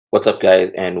What's up,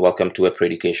 guys, and welcome to Web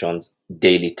Education's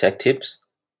Daily Tech Tips.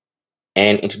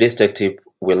 And in today's tech tip,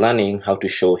 we're learning how to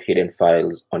show hidden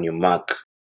files on your Mac.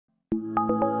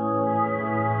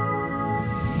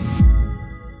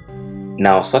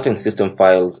 Now, certain system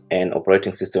files and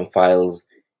operating system files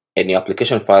and your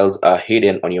application files are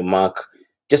hidden on your Mac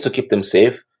just to keep them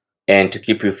safe and to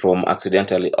keep you from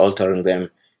accidentally altering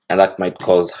them, and that might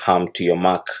cause harm to your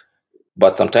Mac.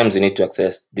 But sometimes you need to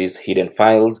access these hidden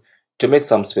files to make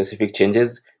some specific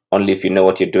changes only if you know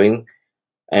what you're doing.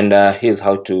 And here's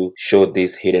how to show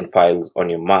these hidden files on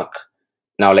your Mac.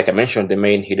 Now, like I mentioned, the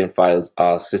main hidden files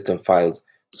are system files.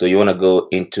 So you want to go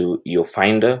into your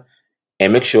Finder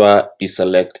and make sure you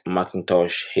select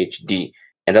Mackintosh HD.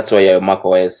 And that's where your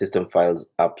macOS system files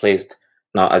are placed.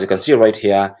 Now, as you can see right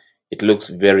here, it looks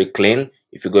very clean.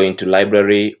 If you go into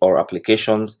library or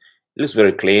applications, it looks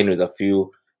very clean with a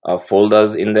few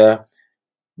folders in there.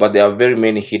 But there are very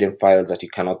many hidden files that you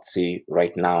cannot see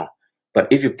right now. But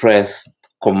if you press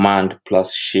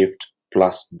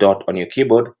Command+Shift+Dot on your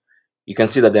keyboard, you can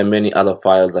see that there are many other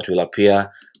files that will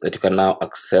appear that you can now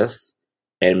access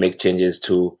and make changes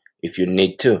to if you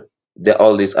need to. There are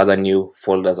all these other new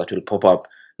folders that will pop up.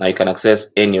 Now you can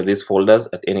access any of these folders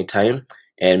at any time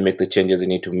and make the changes you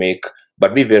need to make.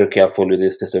 But be very careful with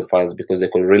these system files because they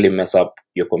could really mess up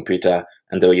your computer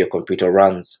and the way your computer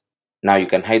runs. Now you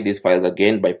can hide these files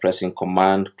again by pressing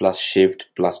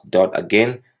Command+Shift+Dot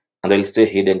again, and they'll stay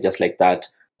hidden just like that,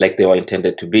 like they were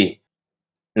intended to be.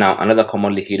 Now, another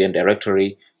commonly hidden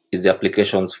directory is the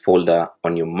applications folder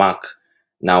on your Mac.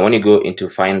 Now, when you go into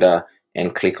Finder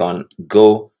and click on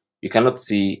Go, you cannot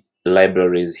see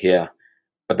libraries here.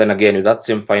 But then again, with that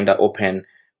same Finder open,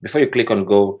 before you click on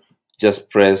Go, just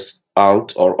press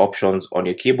Alt or Options on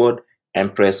your keyboard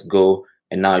and press Go,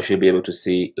 and now you should be able to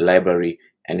see library.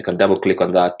 And you can double click on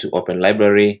that to open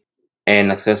library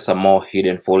and access some more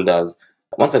hidden folders.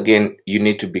 Once again, you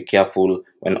need to be careful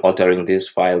when altering these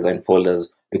files and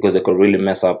folders because they could really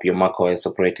mess up your macOS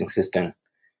operating system.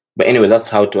 But anyway, that's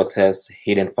how to access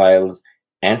hidden files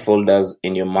and folders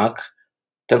in your Mac.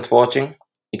 Thanks for watching.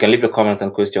 You can leave your comments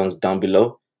and questions down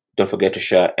below. Don't forget to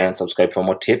share and subscribe for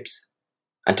more tips.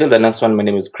 Until the next one, my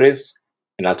name is Chris,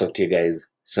 and I'll talk to you guys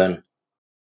soon.